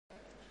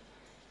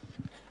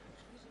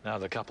Now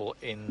the couple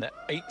in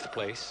 8th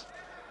place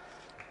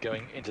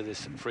going into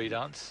this free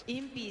dance.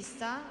 In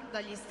pista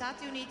dagli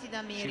Stati Uniti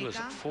d'America. She was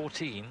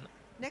 14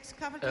 Next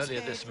couple to earlier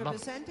skate, this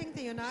month. representing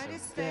the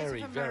United So States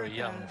very, of very America.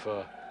 young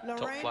for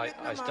top Lorraine flight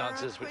ice McNamara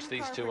dancers, which Quinn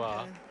these two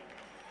are. Carpenter.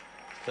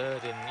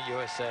 3rd in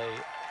USA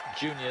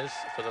juniors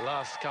for the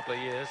last couple of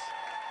years.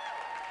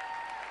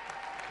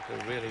 You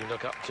could really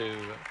look up to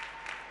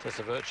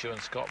Tessa Virtue and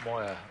Scott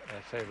Moyer,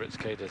 their favourite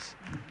skaters.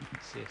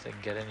 See if they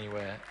can get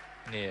anywhere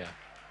near.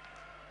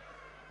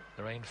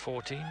 Lorraine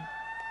 14,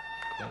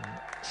 Quinn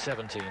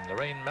 17.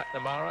 Lorraine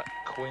McNamara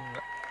Quinn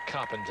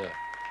Carpenter.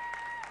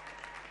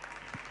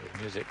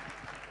 With music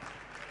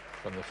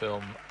from the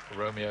film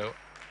Romeo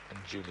and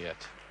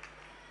Juliet.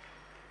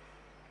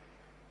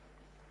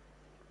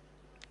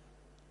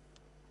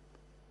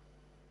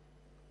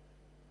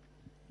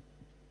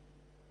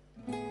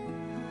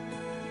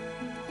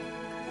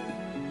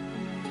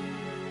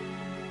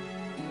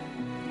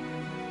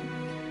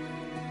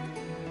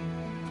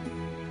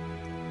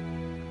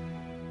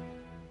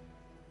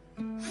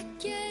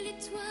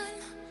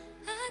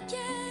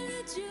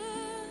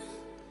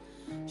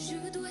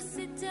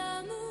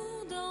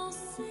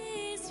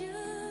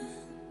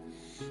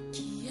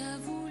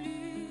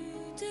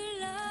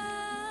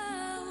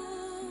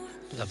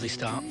 Lovely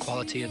start,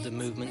 quality of the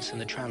movements and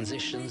the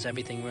transitions,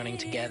 everything running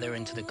together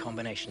into the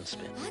combination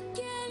spin.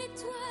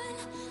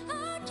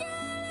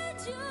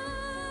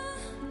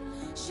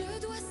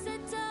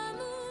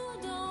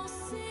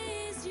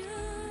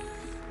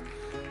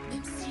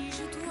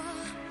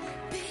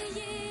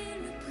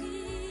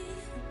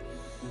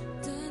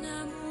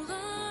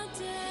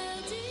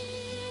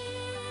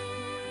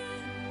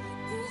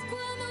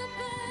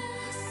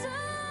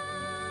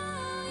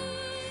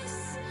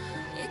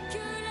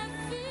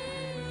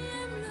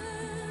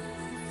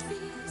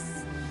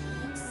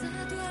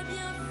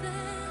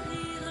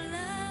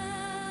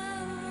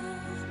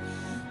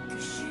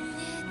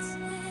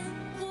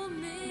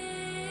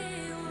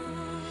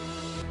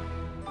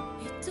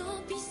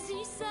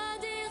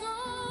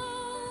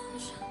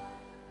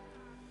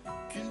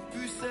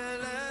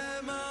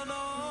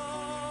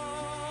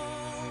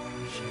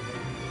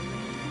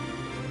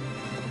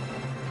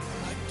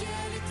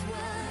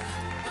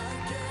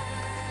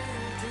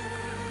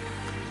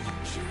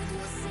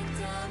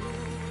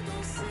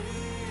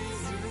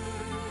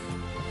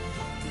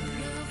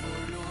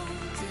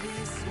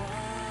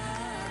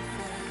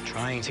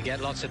 Trying to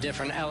get lots of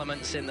different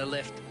elements in the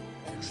lift,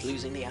 just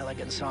losing the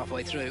elegance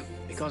halfway through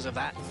because of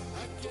that.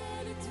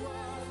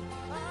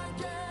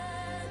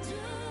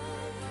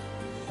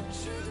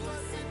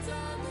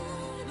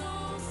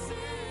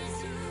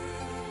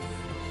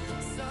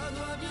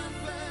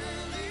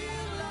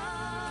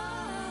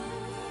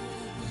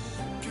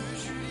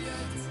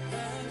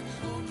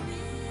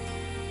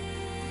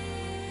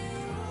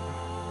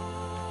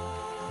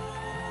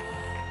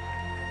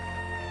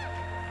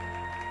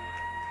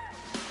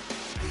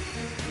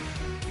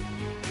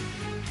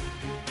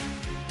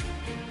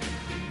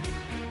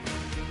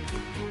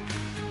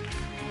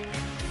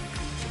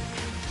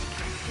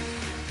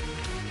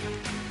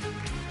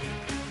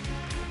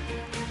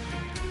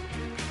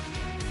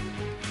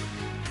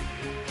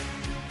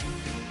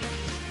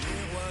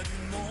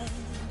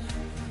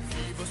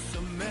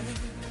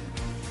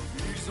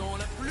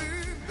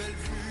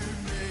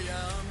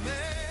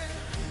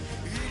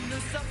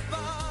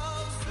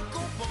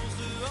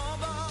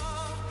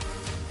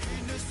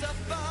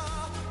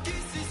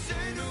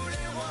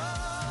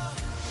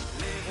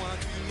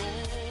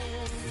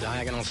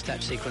 Diagonal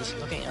step sequence,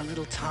 looking a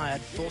little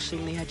tired,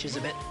 forcing the edges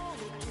a bit.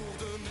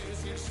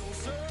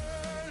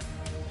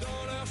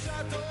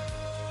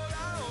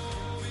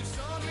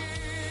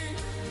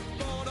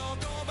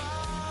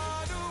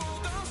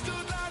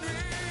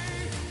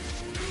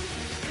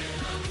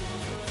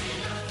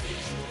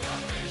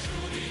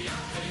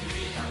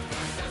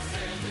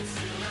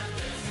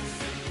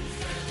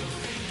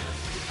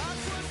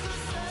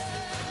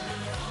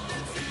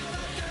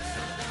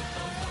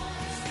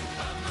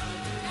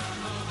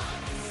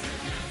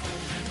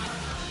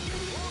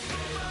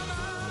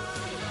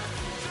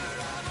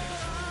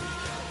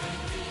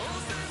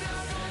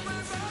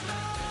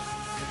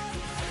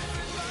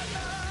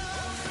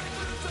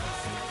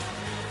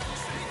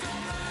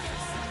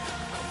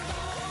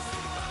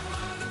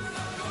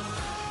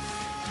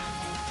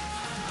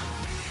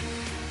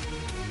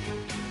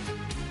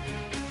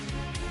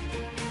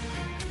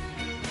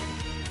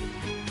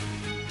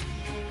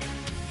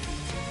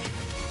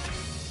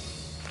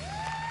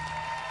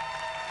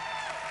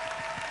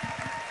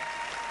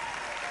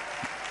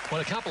 Well,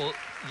 a couple,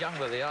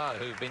 younger they are,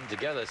 who've been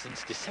together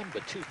since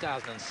December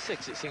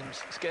 2006. It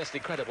seems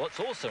scarcely credible. What's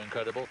also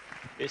incredible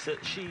is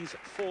that she's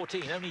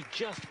 14, only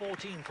just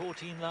 14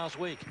 last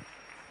week.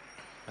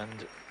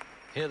 And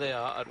here they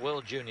are at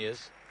World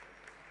Juniors,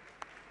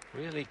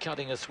 really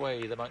cutting a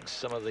swathe amongst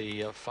some of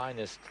the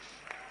finest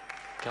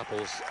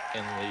couples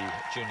in the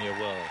junior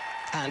world.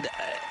 And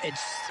it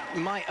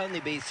might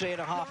only be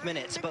 3.5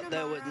 minutes, but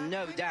there was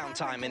no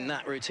downtime in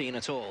that routine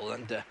at all.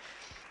 And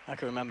I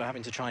can remember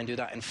having to try and do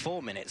that in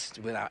 4 minutes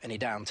without any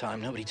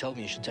downtime. Nobody told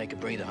me you should take a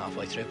breather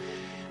halfway through.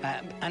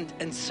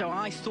 And so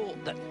I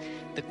thought that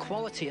the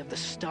quality of the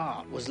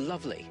start was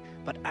lovely.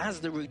 But as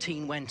the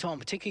routine went on,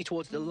 particularly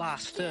towards the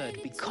last third,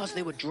 because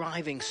they were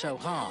driving so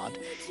hard,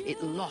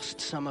 it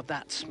lost some of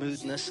that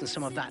smoothness and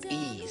some of that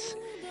ease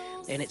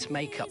in its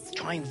makeup.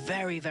 Trying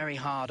very, very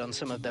hard on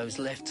some of those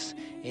lifts.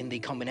 In the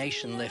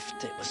combination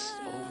lift, it was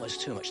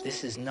almost too much.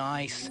 This is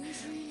nice.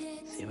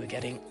 See, we're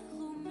getting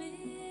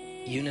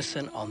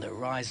unison on the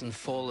rise and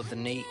fall of the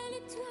knee.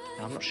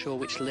 Now, I'm not sure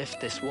which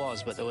lift this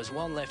was, but there was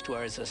one lift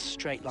where it's a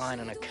straight line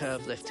and a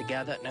curved lift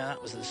together. Now that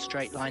was the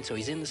straight line, so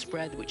he's in the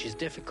spread, which is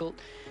difficult.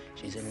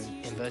 She's in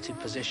an inverted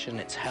position,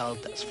 it's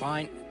held, that's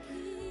fine.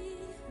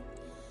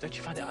 Don't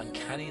you find it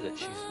uncanny that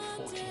she's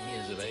 14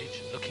 years of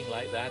age, looking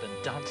like that and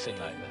dancing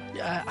like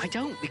that? I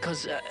don't,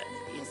 because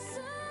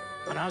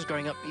when I was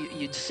growing up,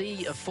 you'd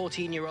see a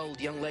 14-year-old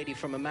young lady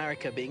from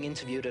America being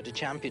interviewed at a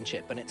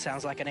championship, and it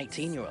sounds like an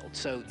 18-year-old.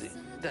 So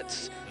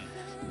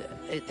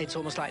it's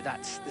almost like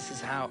this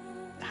is how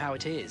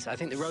it is. I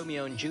think the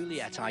Romeo and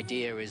Juliet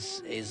idea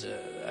is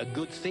a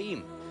good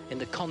theme in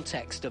the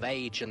context of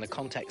age and the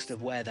context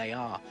of where they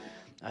are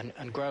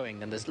and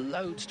growing. And there's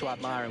loads to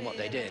admire in what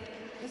they did.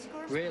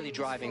 Really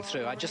driving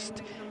through. At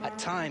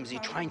times,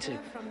 you're trying to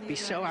be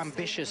so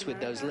ambitious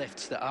with those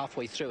lifts that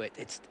halfway through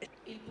it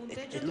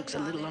looks a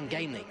little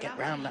ungainly. Get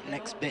round that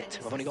next bit.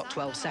 I've only got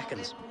 12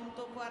 seconds.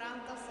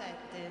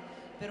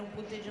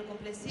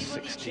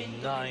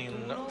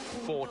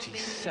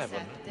 69.47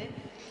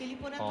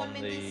 on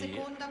the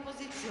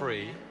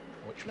free,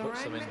 which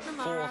puts them in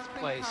 4th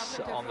place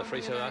on the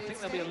free. So I think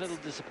they'll be a little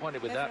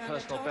disappointed with that.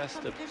 Personal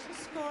best of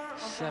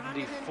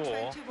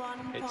 74.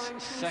 It's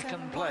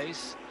 2nd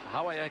place.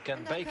 Hawayek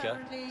and Baker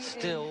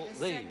still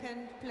lead.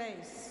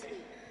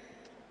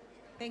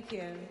 Thank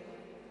you.